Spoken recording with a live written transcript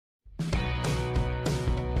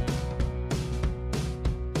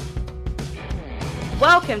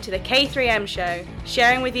Welcome to the K3M Show,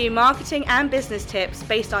 sharing with you marketing and business tips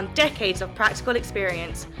based on decades of practical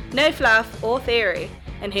experience, no fluff or theory.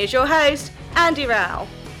 And here's your host, Andy Rowell.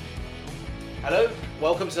 Hello,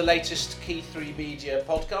 welcome to the latest K3 Media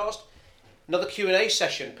podcast. Another Q&A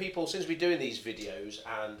session. People, since we're doing these videos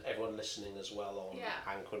and everyone listening as well on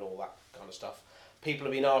Anchor and all that kind of stuff, people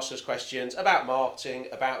have been asking us questions about marketing,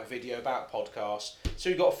 about video, about podcasts. So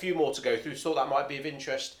we've got a few more to go through. Thought that might be of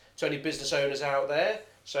interest to any business owners out there.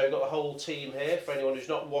 So we've got the whole team here. For anyone who's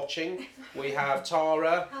not watching, we have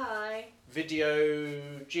Tara. Hi. Video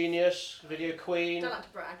genius, video queen. Don't like to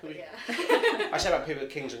brag, but yeah. I say about people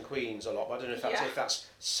at Kings and Queens a lot, but I don't know if that's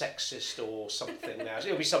sexist or something now.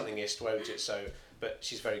 It'll be somethingist, won't it? So, but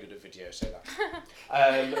she's very good at video, so that.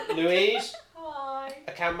 Louise. Hi.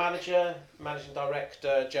 Account manager, managing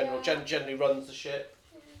director, generally runs the ship.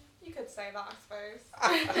 You could say that, I suppose.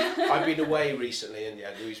 I've been away recently, and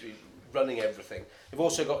Louise been running everything. We've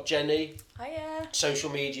also got Jenny. Hiya.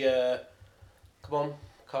 Social media. Come on.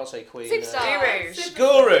 Can't say queen. Superstar.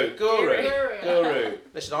 Guru.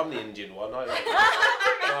 Listen, I'm the Indian one. I like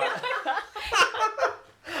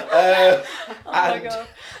my god.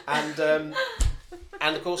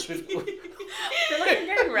 And of course we've.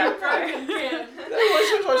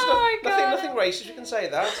 Nothing racist. You can say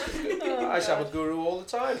that. I used to have a guru all the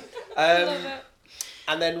time.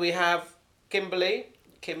 And then we have Kimberly,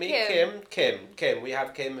 Kim. We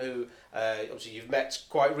have Kim, who obviously you've met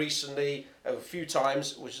quite recently a few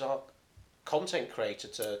times, which is our content creator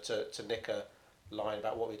to nick a line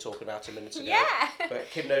about what we were talking about a minute ago. Yeah. But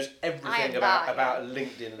Kim knows everything about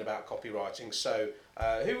LinkedIn and about copywriting. So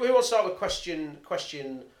who wants to start with question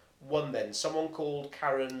one then? Someone called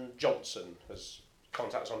Karen Johnson has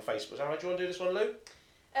contacted us on Facebook. Is that right? Do you want to do this one, Lou?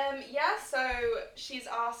 So she's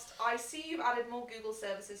asked, I see you've added more Google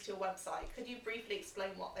services to your website. Could you briefly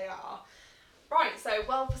explain what they are? Right, so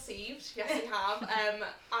well perceived, yes we have.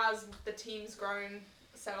 As the team's grown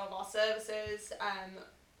several of our services,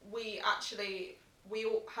 we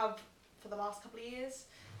all have, for the last couple of years,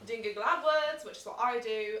 doing Google AdWords, which is what I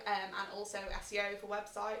do, and also SEO for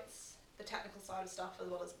websites, the technical side of stuff, as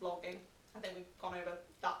well as blogging. I think we've gone over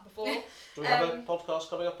that before. Do we have a podcast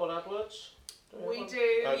coming up on AdWords? We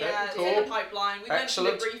do, okay, cool. It's in the pipeline. We Excellent. mentioned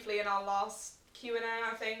it briefly in our last Q&A,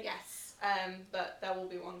 I think. Yes. But there will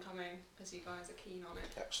be one coming because you guys are keen on it.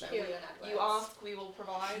 Excellent. So you ask, we will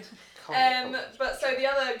provide. Can't But so the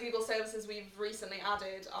other Google services we've recently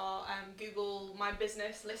added are Google My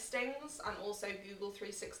Business listings and also Google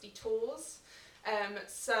 360 tours.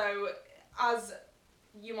 So as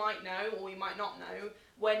you might know, or you might not know,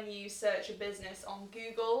 when you search a business on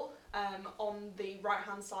Google, on the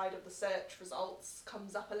right-hand side of the search results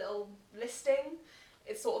comes up a little listing.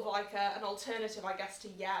 It's sort of like an alternative, I guess, to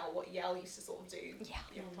Yell, what Yell used to sort of do.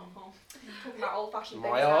 Yell.com. Talking about old-fashioned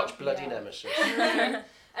things. My arch bloody nemesis.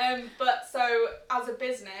 But so, as a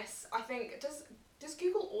business, I think, does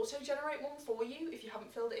Google auto-generate one for you if you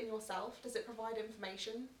haven't filled it in yourself? Does it provide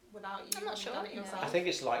information without you having done it yourself? I think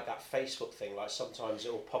it's like that Facebook thing, like sometimes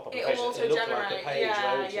it will pop up on It Facebook. will auto It'll look generate, like a page,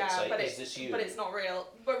 won't it? Say, is this you? But it's not real.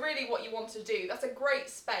 But really what you want to do, that's a great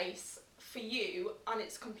space for you, and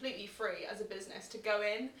it's completely free as a business to go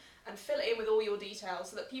in and fill it in with all your details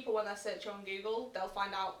so that people, when they're searching on Google, they'll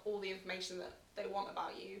find out all the information that they want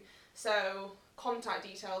about you. So contact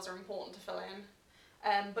details are important to fill in.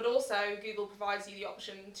 But also Google provides you the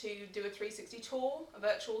option to do a 360 tour, a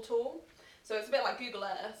virtual tour. So it's a bit like Google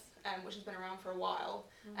Earth, which has been around for a while,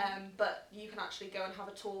 but you can actually go and have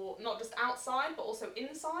a tour, not just outside, but also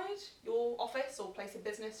inside your office or place of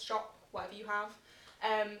business, shop, whatever you have.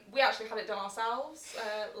 We actually had it done ourselves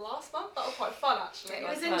last month. That was quite fun, actually. It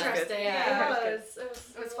was interesting.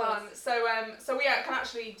 It was fun. So we can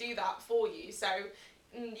actually do that for you. So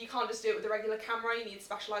you can't just do it with a regular camera. You need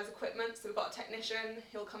specialised equipment. So we've got a technician.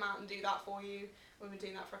 He'll come out and do that for you. We've been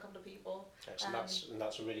doing that for a couple of people. Excellent.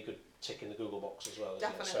 That's a really good tick in the Google box as well,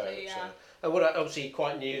 isn't definitely, it? yeah. And what obviously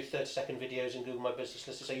quite new 30-second videos in Google My Business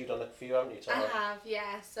list. So you've done a few, haven't you, Tara? I have,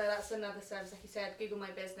 yeah. So that's another service, like you said, Google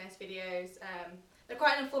My Business videos. They're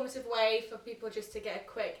quite an informative way for people just to get a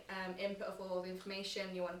quick input of all the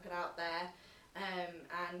information you want to put out there.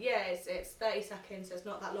 And yeah, it's 30 seconds, so it's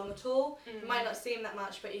not that long at all. It might not seem that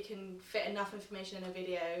much, but you can fit enough information in a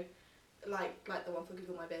video, like the one for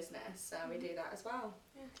Google My Business. So we do that as well.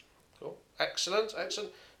 Yeah. Cool. Excellent.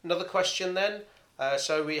 Another question then.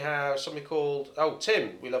 So we have somebody called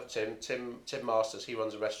Tim. We love Tim. Tim Masters. He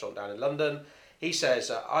runs a restaurant down in London. He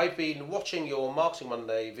says, I've been watching your Marketing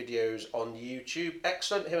Monday videos on YouTube.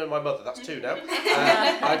 Excellent. Him and my mother. That's two now.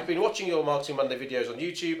 I've been watching your Marketing Monday videos on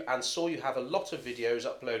YouTube and saw you have a lot of videos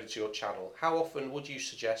uploaded to your channel. How often would you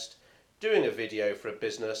suggest doing a video for a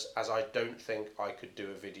business as I don't think I could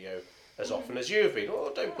do a video as often as you have been.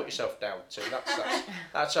 Oh, don't put yourself down, Tim.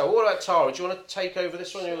 That's all. What about Tara? Do you want to take over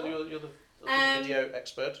this one? Sure. You're the video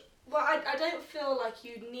expert. Well, I don't feel like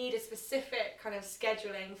you need a specific kind of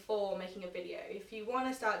scheduling for making a video. If you want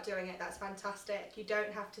to start doing it, that's fantastic. You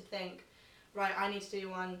don't have to think, right, I need to do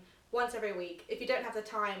one once every week. If you don't have the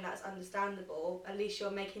time, that's understandable. At least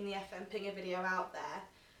you're making the effort and putting a video out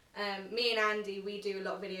there. Me and Andy, we do a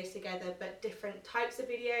lot of videos together, but different types of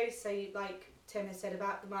videos. So like Tim has said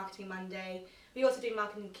about the Marketing Monday, we also do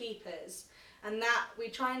Marketing Keepers. And that we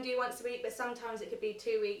try and do once a week, but sometimes it could be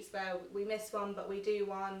 2 weeks where we miss one, but we do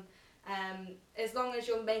one. As long as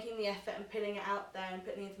you're making the effort and putting it out there and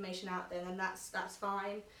putting the information out there, then that's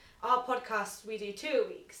fine. Our podcast, we do 2 a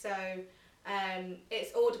week, so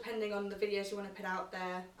it's all depending on the videos you want to put out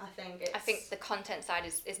there. I think the content side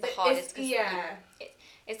is the hardest. Yeah.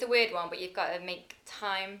 It's a weird one, but you've got to make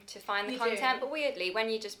time to find the content. But weirdly, when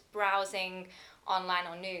you're just browsing online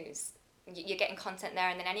or news, you're getting content there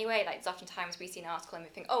and then anyway. Like, there's oftentimes we see an article and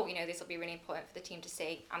we think, oh, this will be really important for the team to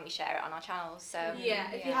see, and we share it on our channels. So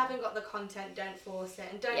if you haven't got the content, don't force it,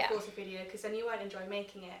 and don't force a video, because then you won't enjoy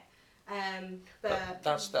making it. But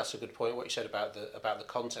that's a good point, what you said about the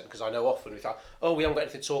content, because I know often we thought, oh, we haven't got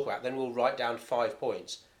anything to talk about, then we'll write down 5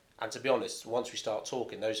 points. And to be honest, once we start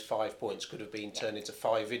talking, those 5 points could have been turned into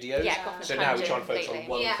 5 videos. So now we try and focus on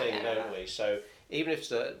one thing, don't we? So even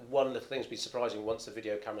if one of the things be surprising once the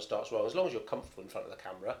video camera starts rolling, as long as you're comfortable in front of the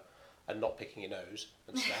camera and not picking your nose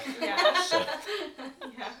and stuff. So,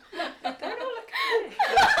 Don't all look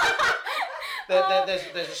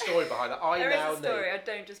there's a story behind that. There is a story. I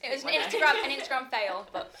don't just. It was an Instagram fail,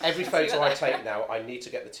 but every photo I take now, I need to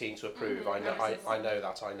get the team to approve. I know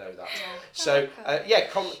that. Yeah. So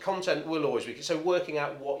content will always be. So working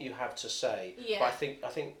out what you have to say. Yeah. But I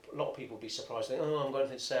think a lot of people will be surprised. Think, oh, I've got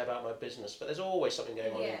anything to say about my business. But there's always something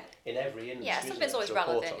going on in every industry. Yeah, something's always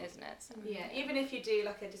relevant, isn't it? So. Yeah, even if you do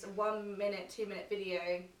like just a 1 minute, 2 minute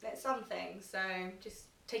video, that's something. So just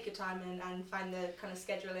take your time and find the kind of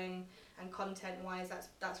scheduling and content wise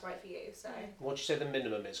that's right for you. So what do you say the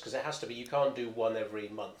minimum is? Because it has to be, you can't do one every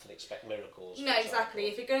month and expect miracles. No, exactly.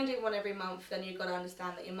 If you're going to do one every month, then you've got to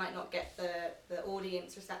understand that you might not get the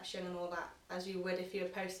audience reception and all that as you would if you were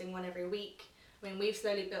posting one every week. I mean, we've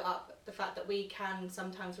slowly built up the fact that we can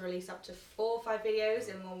sometimes release up to 4 or 5 videos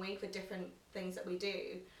in 1 week for different things that we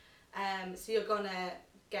do. So you're gonna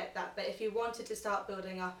get that. But if you wanted to start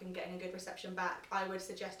building up and getting a good reception back, I would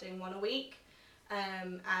suggest doing 1 a week.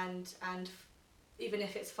 And even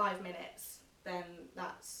if it's 5 minutes, then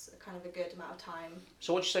that's kind of a good amount of time.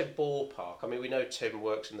 So what do you say ballpark? I mean, we know Tim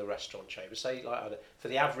works in the restaurant chain, but say like for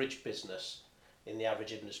the average business in the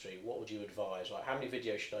average industry, what would you advise? Like, how many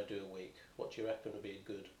videos should I do a week? What do you reckon would be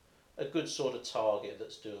a good sort of target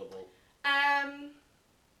that's doable?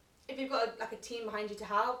 If you've got a team behind you to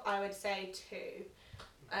help, I would say 2.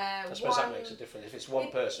 I suppose that makes a difference. If it's one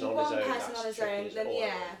person on his own, that's tricky, then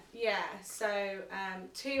yeah. So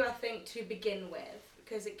 2, I think, to begin with,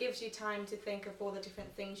 because it gives you time to think of all the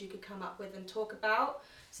different things you could come up with and talk about.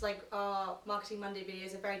 So like our Marketing Monday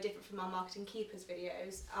videos are very different from our Marketing Keepers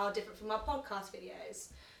videos, are different from our podcast videos.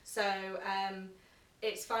 So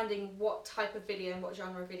it's finding what type of video and what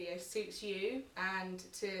genre of video suits you, and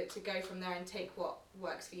to go from there and take what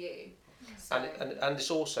works for you. So, and it's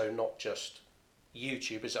also not just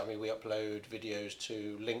YouTube, is it? I mean, we upload videos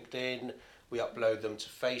to LinkedIn, we upload them to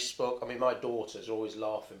Facebook. I mean, my daughter's always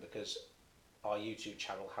laughing because our YouTube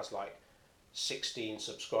channel has like 16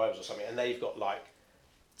 subscribers or something, and they've got like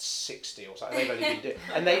 60 or something. They've only been doing,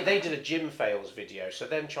 and they did a gym fails video, so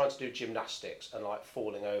them trying to do gymnastics and like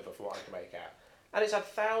falling over from what I can make out, and it's had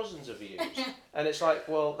thousands of views. And it's like,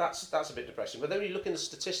 well, that's a bit depressing. But then when you look in the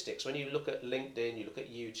statistics, when you look at LinkedIn, you look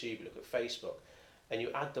at YouTube, you look at Facebook, and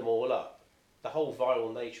you add them all up, the whole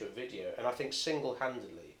viral nature of video, and I think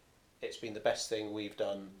single-handedly it's been the best thing we've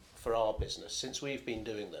done for our business. Since we've been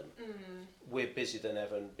doing them, we're busier than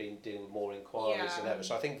ever and been dealing with more inquiries than ever.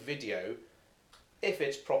 So I think video, if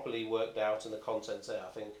it's properly worked out and the content's there,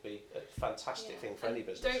 I think it'd be a fantastic thing for any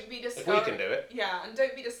business. Don't be discouraged. If we can do it. Yeah, and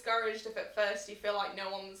don't be discouraged if at first you feel like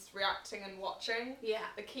no one's reacting and watching. Yeah.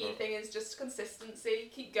 The key thing is just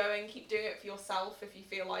consistency. Keep going, keep doing it for yourself if you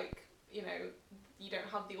feel like, you don't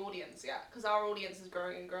have the audience yet, because our audience is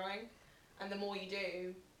growing and growing, and the more you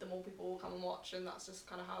do, the more people will come and watch, and that's just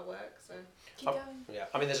kind of how it works. So keep going. Yeah,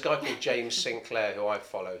 I mean, there's a guy called James Sinclair who I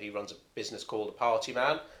follow. He runs a business called The Party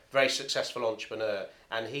Man, very successful entrepreneur,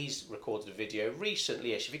 and he's recorded a video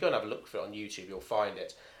recently-ish. If you go and have a look for it on YouTube, you'll find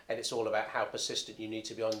it, and it's all about how persistent you need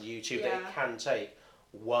to be on YouTube, that it can take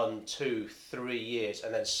 1, 2, 3 years,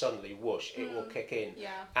 and then suddenly, whoosh, it will kick in.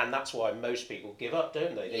 Yeah. And that's why most people give up,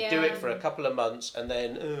 don't they? They do it for a couple of months, and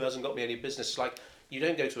then, it hasn't got me any business. It's like, you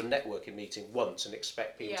don't go to a networking meeting once and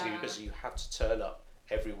expect people to be busy. You have to turn up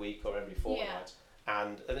every week or every fortnight.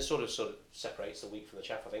 And it sort of separates the wheat from the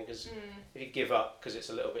chaff, I think, because if you give up because it's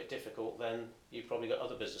a little bit difficult, then you've probably got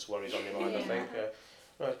other business worries on your mind, I think.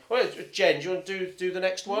 Right. Well, Jen, do you want to do the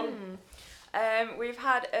next one? We've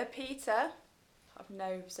had a Peter, I've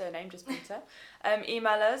no surname, just Peter,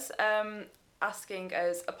 email us asking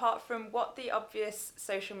us, apart from what the obvious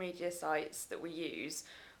social media sites that we use,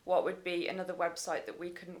 what would be another website that we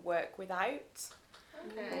couldn't work without?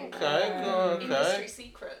 Okay. Industry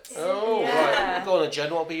secrets. Oh, right. Go on then, Jen,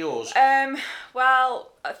 what'll be yours?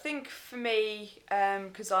 Well, I think for me,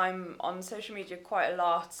 because I'm on social media quite a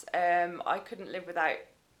lot, I couldn't live without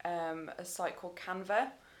a site called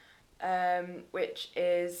Canva, which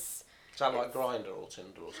is... Is that like Grindr or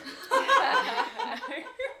Tinder or something?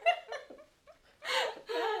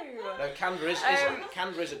 No,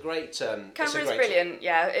 Canva is a great... Canva is brilliant,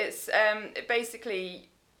 yeah. It's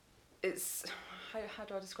it's... How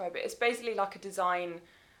do I describe it? It's basically like a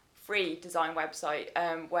free design website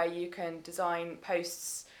where you can design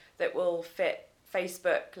posts that will fit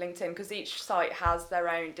Facebook, LinkedIn, because each site has their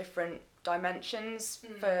own different dimensions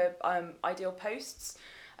for ideal posts.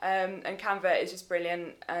 And Canva is just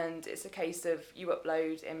brilliant, and it's a case of you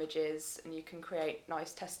upload images and you can create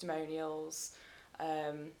nice testimonials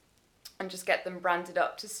and just get them branded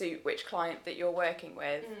up to suit which client that you're working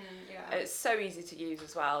with. It's so easy to use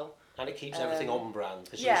as well. And it keeps everything on brand,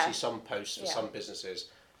 because you see some posts for some businesses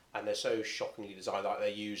and they're so shockingly designed, like they're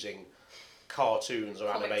using cartoons or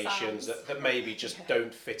animations that maybe just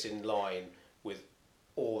don't fit in line with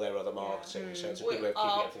all their other marketing. So it's a good way of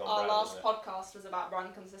keeping everything on brand. Our last podcast was about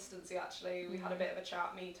brand consistency, actually. We had a bit of a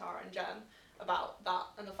chat, me, Tara and Jen, about that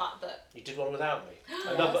and the fact that... You did one without me?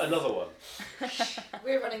 Another one?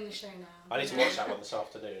 We're running the show now. I need to watch that one this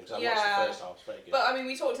afternoon, because I watched the first half. It's very good. But I mean,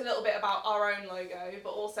 we talked a little bit about our own logo, but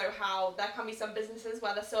also how there can be some businesses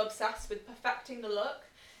where they're so obsessed with perfecting the look.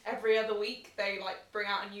 Every other week they bring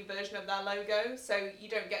out a new version of their logo, so you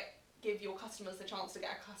don't give your customers the chance to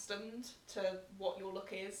get accustomed to what your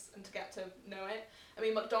look is and to get to know it. I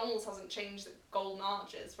mean, McDonald's hasn't changed the golden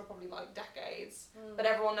arches for probably decades, but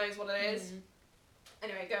everyone knows what it is.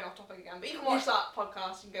 Anyway, going off topic again, but you can watch that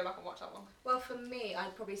podcast, you can go back and watch that one. Well, for me,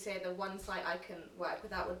 I'd probably say the one site I can work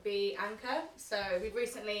without would be Anchor. So we've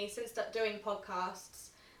recently, since doing podcasts,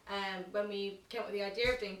 when we came up with the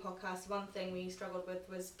idea of doing podcasts, one thing we struggled with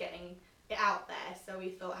was getting it out there. So we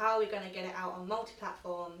thought, how are we going to get it out on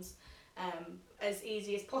multi-platforms as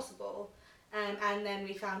easy as possible? And then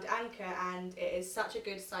we found Anchor, and it is such a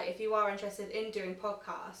good site. If you are interested in doing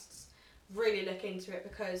podcasts, really look into it,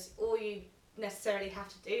 because all you necessarily have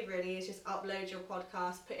to do really is just upload your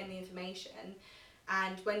podcast, put in the information,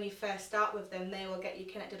 and when you first start with them, they will get you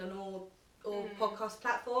connected on all podcast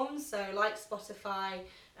platforms, so like Spotify,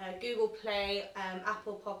 Google Play,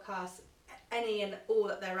 Apple Podcasts, any and all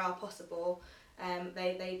that there are possible,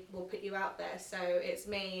 they will put you out there. So it's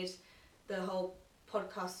made the whole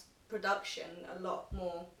podcast production a lot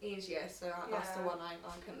more easier. So that's the one I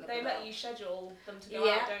couldn't live They without. let you schedule them to go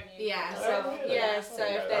out, don't you? Yeah. So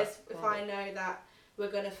if I know that we're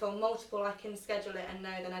going to film multiple, I can schedule it and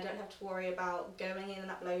know then I don't have to worry about going in and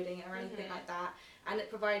uploading it or anything like that. And it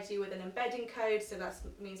provides you with an embedding code, so that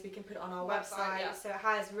means we can put it on our website. So it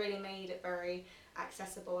has really made it very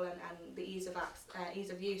accessible, and the ease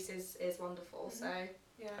of use is wonderful. So.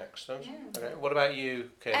 Yeah. Excellent. Yeah. Okay. What about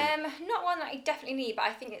you, Kim? Not one that I definitely need, but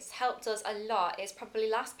I think it's helped us a lot. Is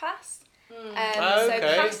probably LastPass. Okay. So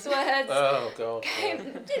passwords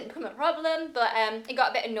didn't become a problem, but it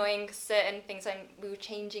got a bit annoying. Certain things we were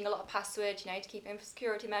changing a lot of passwords, to keep in for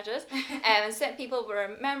security measures, and certain people were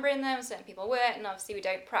remembering them, certain people weren't, and obviously we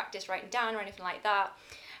don't practice writing down or anything like that.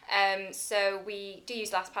 So we do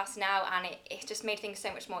use LastPass now, and it just made things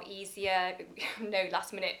so much more easier. No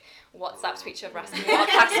last minute WhatsApp to each other asking what our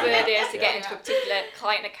password is to get into a particular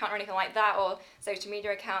client account or anything like that, or social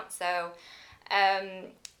media account. So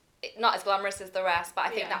not as glamorous as the rest, but I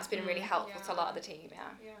think that's been really helpful to a lot of the team.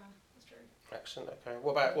 Yeah, that's true. Excellent. Okay.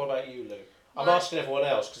 What about you, Lou? I'm asking everyone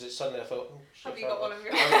else because it's suddenly I thought, oh, shit, have you got one of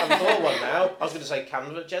your? I've got one now. I was going to say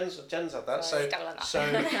Canva. Jen's had that. So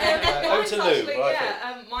over to Lou.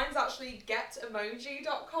 Actually, mine's actually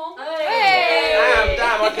getomoji.com. Hey!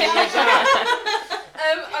 Damn, I can use that.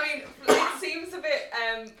 I mean, it seems a bit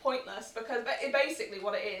pointless because basically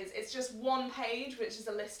what it is, it's just one page which is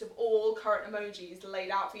a list of all current emojis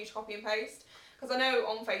laid out for you to copy and paste. Because I know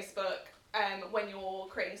on Facebook, when you're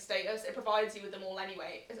creating a status, it provides you with them all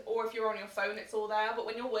anyway. Or if you're on your phone, it's all there. But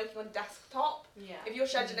when you're working on desktop, if you're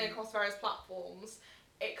scheduling across various platforms,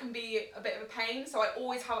 it can be a bit of a pain. So I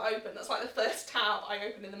always have it open. That's like the first tab I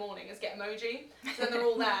open in the morning is get emoji. So then they're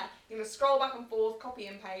all there. You're going to scroll back and forth, copy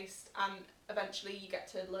and paste, and eventually you get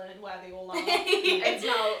to learn where they all are. It's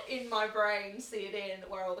now in my brain, see it in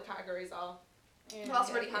where all the categories are. So that's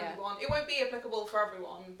a really handy one. It won't be applicable for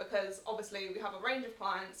everyone because obviously we have a range of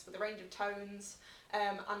clients with a range of tones,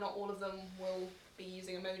 and not all of them will be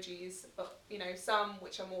using emojis, but you know, some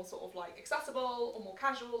which are more sort of like accessible or more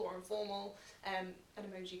casual or informal, an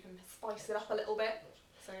emoji can spice it up a little bit.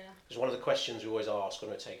 So yeah. Because one of the questions we always ask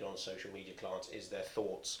when we're taking on social media clients is their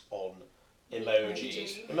thoughts on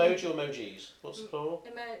emojis. Emoji or emojis? What's the plural?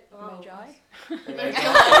 Emoji. Emoji.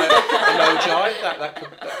 That could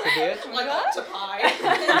be it. Like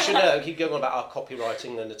octopi. We should keep going on about our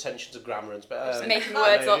copywriting and attention to grammar and just making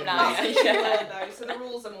words up now. Though, so the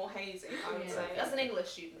rules are more hazy, I would say. As an English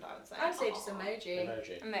student, I would say. I'd say just emoji.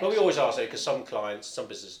 But we always ask though, because some clients, some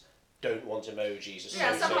businesses don't want emojis associated.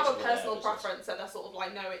 Yeah, some have a with personal their preference, and they're sort of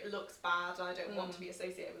like, no, it looks bad, and I don't want to be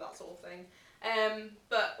associated with that sort of thing.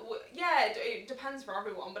 It depends for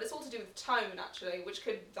everyone, but it's all to do with tone actually,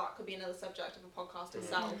 that could be another subject of a podcast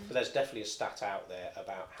itself. But there's definitely a stat out there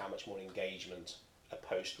about how much more engagement a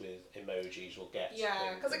post with emojis will get.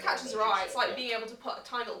 Yeah, because it catches your eye. It's like being able to put a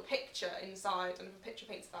tiny little picture inside, and if a picture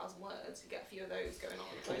paints 1,000 words, you get a few of those going on.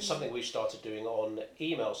 And it's something we've started doing on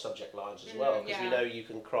email subject lines as well, because we know you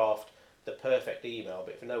can craft the perfect email,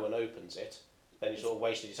 but if no one opens it, then you sort of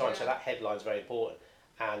wasted your time. So that headline's very important.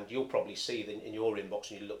 And you'll probably see that in your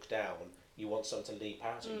inbox when you look down, you want something to leap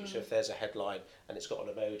out at you. So if there's a headline and it's got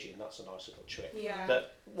an emoji, and that's a nice little trick. Yeah.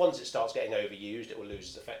 But once it starts getting overused, it will lose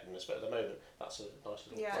its effectiveness. But at the moment, that's a nice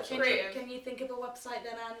little trick. Can you think of a website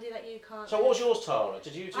then, Andy, that you can't? So what was yours, Tara?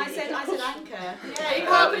 Did you? I said Anchor. Yeah, you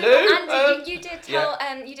can't. Lou? Andy, you did tell.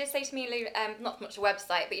 You did say to me, Lou. Not so much a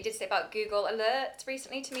website, but you did say about Google Alerts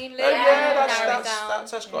recently to me and Lou. Oh yeah,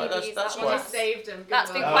 that's I saved them. That's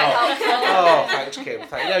been quite helpful. Oh, thanks,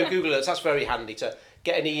 Kim. Google Alerts. That's very handy to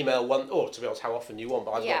get an email to be honest, how often you want.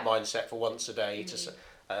 But I've got mine set for once a day to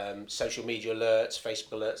social media alerts,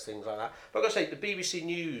 Facebook alerts, things like that. But I've got to say, the BBC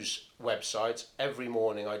News website, every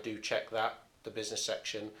morning I do check that, the business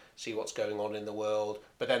section, see what's going on in the world.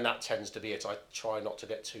 But then that tends to be it. I try not to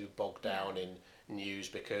get too bogged down in news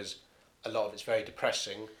because a lot of it's very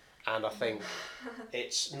depressing, and I think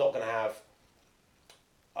it's not going to have.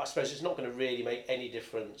 I suppose it's not going to really make any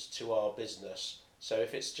difference to our business. So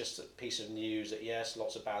if it's just a piece of news that yes,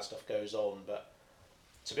 lots of bad stuff goes on, but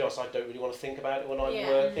to be honest, I don't really want to think about it when I'm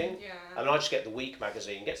working. Yeah. I mean, I just get the Week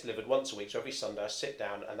magazine, gets delivered once a week, so every Sunday I sit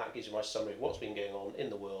down and that gives you my summary of what's been going on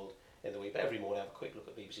in the world in the week. But every morning I have a quick look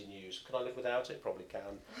at BBC News. Can I live without it? Probably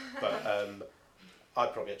can. But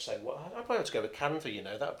I'd probably have to say, I'd probably have to go with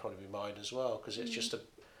Canva, that would probably be mine as well, because it's just a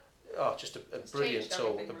brilliant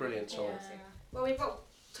tool. A brilliant tool. Yeah. Well, we've got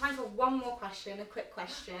time for one more question, a quick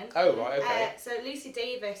question. Oh, right, okay. So Lucy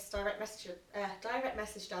Davis direct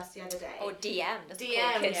messaged us the other day. Or DM, as the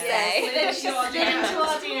DM, cool kids yes. say. Slid into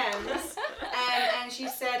our DMs. And she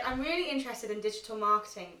said, I'm really interested in digital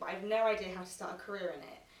marketing, but I have no idea how to start a career in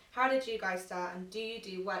it. How did you guys start, and do you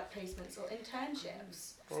do work placements or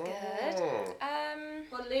internships? That's good.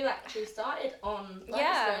 Well, Lou actually started on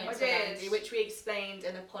I did, which we explained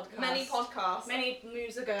in a podcast. Many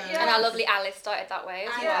moves ago. Yeah. And our lovely Alice started that way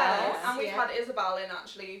as well. And we've had Isabel in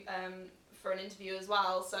actually for an interview as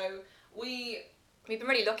well. So we've been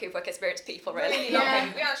really lucky with work experienced people, really.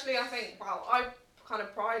 Lucky. We actually, I think, I kind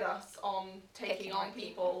of pride us on taking on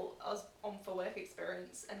people on for work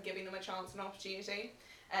experience and giving them a chance and opportunity.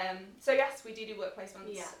 So yes, we do work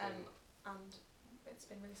placements, and it's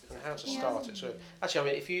been really successful. And how to start it. So actually,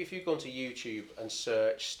 I mean, if you go onto YouTube and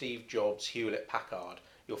search Steve Jobs Hewlett Packard,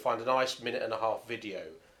 you'll find a nice 1.5-minute video,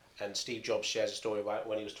 and Steve Jobs shares a story about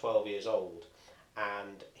when he was 12 years old,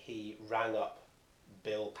 and he rang up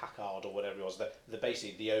Bill Packard or whatever it was,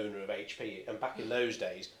 basically the owner of HP. And back in those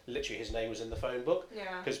days, literally his name was in the phone book,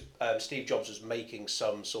 because Steve Jobs was making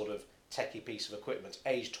some sort of techie piece of equipment,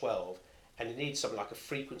 age 12. And he needs something like a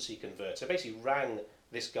frequency converter. So basically rang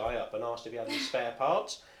this guy up and asked if he had any spare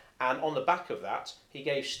parts. And on the back of that, he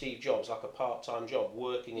gave Steve Jobs like a part-time job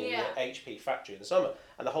working in the HP factory in the summer.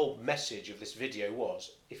 And the whole message of this video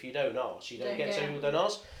was, if you don't ask, you don't get. So people don't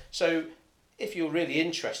ask. So if you're really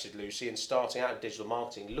interested, Lucy, in starting out in digital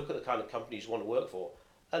marketing, look at the kind of companies you want to work for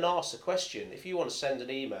and ask the question. If you want to send an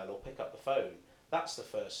email or pick up the phone, that's the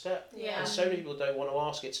first step. Yeah. And so many people don't want to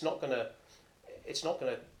ask. It's not going to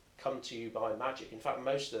come to you by magic. In fact,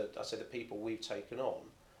 most of the people we've taken on,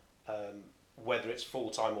 whether it's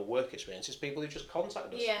full-time or work experience, it's people who just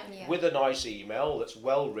contact us Yeah. with a nice email that's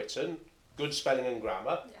well written, good spelling and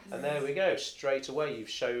grammar, and there we go. Straight away, you've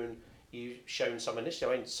shown some initiative.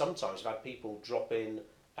 I mean, sometimes I've had people drop in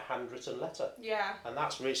a handwritten letter, and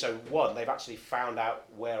that's really so. One, they've actually found out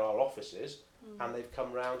where our office is, and they've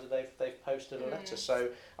come round and they've posted a letter. So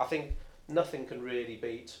I think nothing can really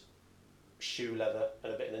beat shoe leather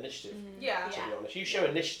and a bit of initiative. To be honest, you show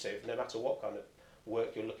initiative no matter what kind of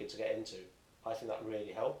work you're looking to get into. I think that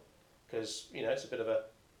really helps because it's a bit of a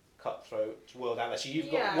cutthroat world out there. So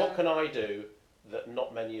you've got what can I do that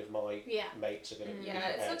not many of my mates are going to be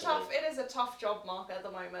prepared to do. It is a tough job market at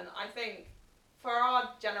the moment. I think for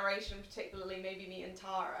our generation, particularly maybe me and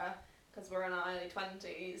Tara, because we're in our early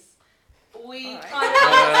 20s, we kind of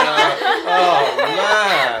oh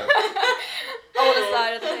man. Older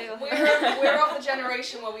side of the table. we're of the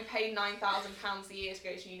generation where we paid £9,000 a year to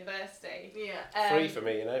go to university. Free for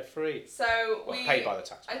me, free. So we paid by the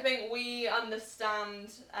tax. I think we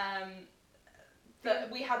understand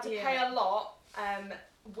that we had to pay a lot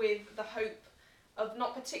with the hope of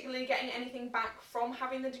not particularly getting anything back from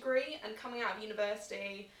having the degree, and coming out of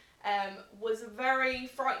university was very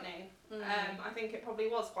frightening. I think it probably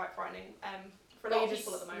was quite frightening for a lot of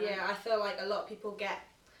people at the moment. Yeah, I feel like a lot of people get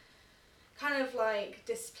kind of like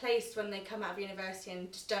displaced when they come out of university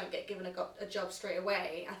and just don't get given a job straight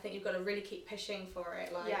away. I think you've got to really keep pushing for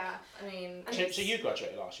it. I mean... So you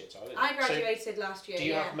graduated last year, Tyler? I graduated last year, Do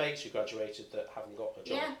you have mates who graduated that haven't got a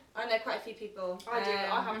job? Yeah, I know quite a few people. I do.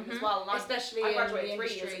 I have them as well. And especially I graduated in the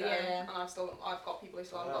 3 years industry, ago, and I've got people who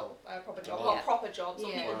still haven't got a proper job. Wow. Not proper jobs,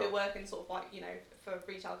 but people who work in sort of like, for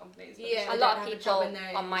retail companies. Yeah, a lot of people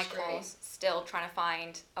on my course still trying to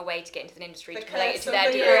find a way to get into the industry related to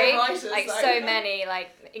their degree. Like so many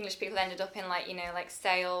English people ended up in like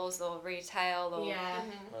sales or retail or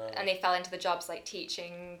and they fell into the jobs like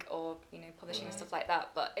teaching or publishing and stuff like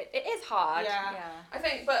that. But it is hard. I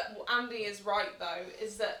think, but Andy is right though,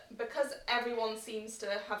 is that because everyone seems to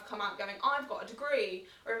have come out going, I've got a degree,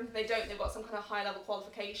 or even if they don't, they've got some kind of high level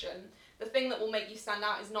qualification. The thing that will make you stand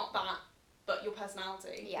out is not that, but your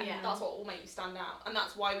personality. That's what will make you stand out, and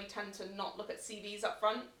that's why we tend to not look at CVs up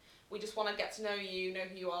front. We just want to get to know you, know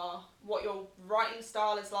who you are, what your writing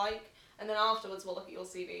style is like, and then afterwards we'll look at your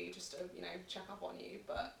CV just to check up on you.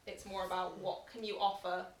 But it's more about what can you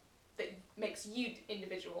offer that makes you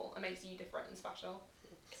individual and makes you different and special.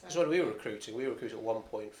 Because when we were recruiting at one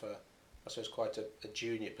point for, I suppose, quite a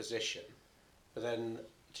junior position, but then.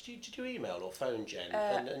 Did you email or phone Jen?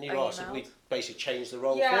 And you asked if we basically changed the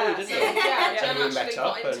role for you, didn't you? Yeah, Jen and we actually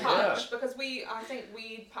got in touch and, because I think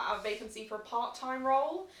we put out a vacancy for a part-time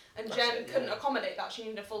role, and Jen couldn't accommodate that. She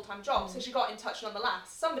needed a full-time job, so she got in touch nonetheless.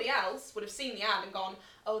 Somebody else would have seen the ad and gone,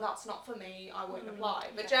 oh, that's not for me, I won't apply.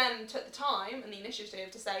 But Jen took the time and the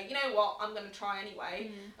initiative to say, you know what, I'm going to try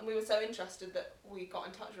anyway. And we were so interested that we got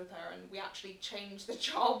in touch with her, and we actually changed the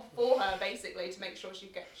job for her basically to make sure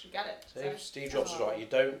she'd get it. So. Steve Jobs is right. You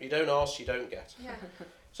don't ask, you don't get. Yeah.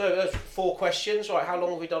 So those 4 questions. Right, how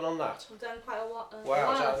long have we done on that? We've done quite a lot.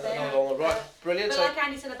 Wow, is that long? Right, brilliant. But like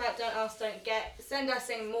Andy said about don't ask, don't get. Send us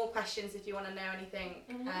in more questions if you want to know anything.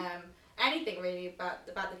 Anything really about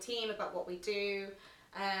the team, about what we do.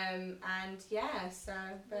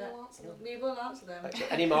 We will answer them.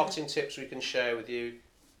 Excellent. Any marketing tips we can share with you?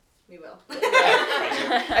 We will.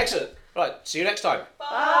 Excellent. Right, see you next time.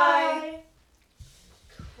 Bye.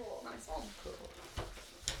 Cool. Nice one.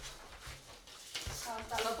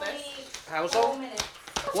 Love this. How's on?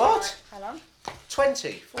 What? How long?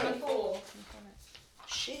 20? 24.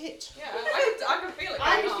 Shit. Yeah, I can feel it going on.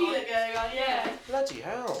 I can feel it going on, yeah. Bloody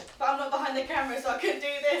hell. But I'm not behind the camera, so I couldn't do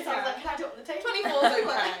this. I was like, can I do it on the table? 24 is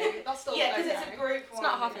okay. That's still because it's a group It's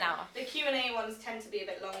not half an hour. The Q&A ones tend to be a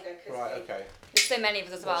bit longer. Right, okay. There's so many of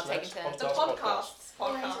us as well What's taking next? turns. The podcasts.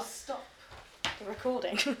 Stop The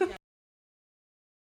recording.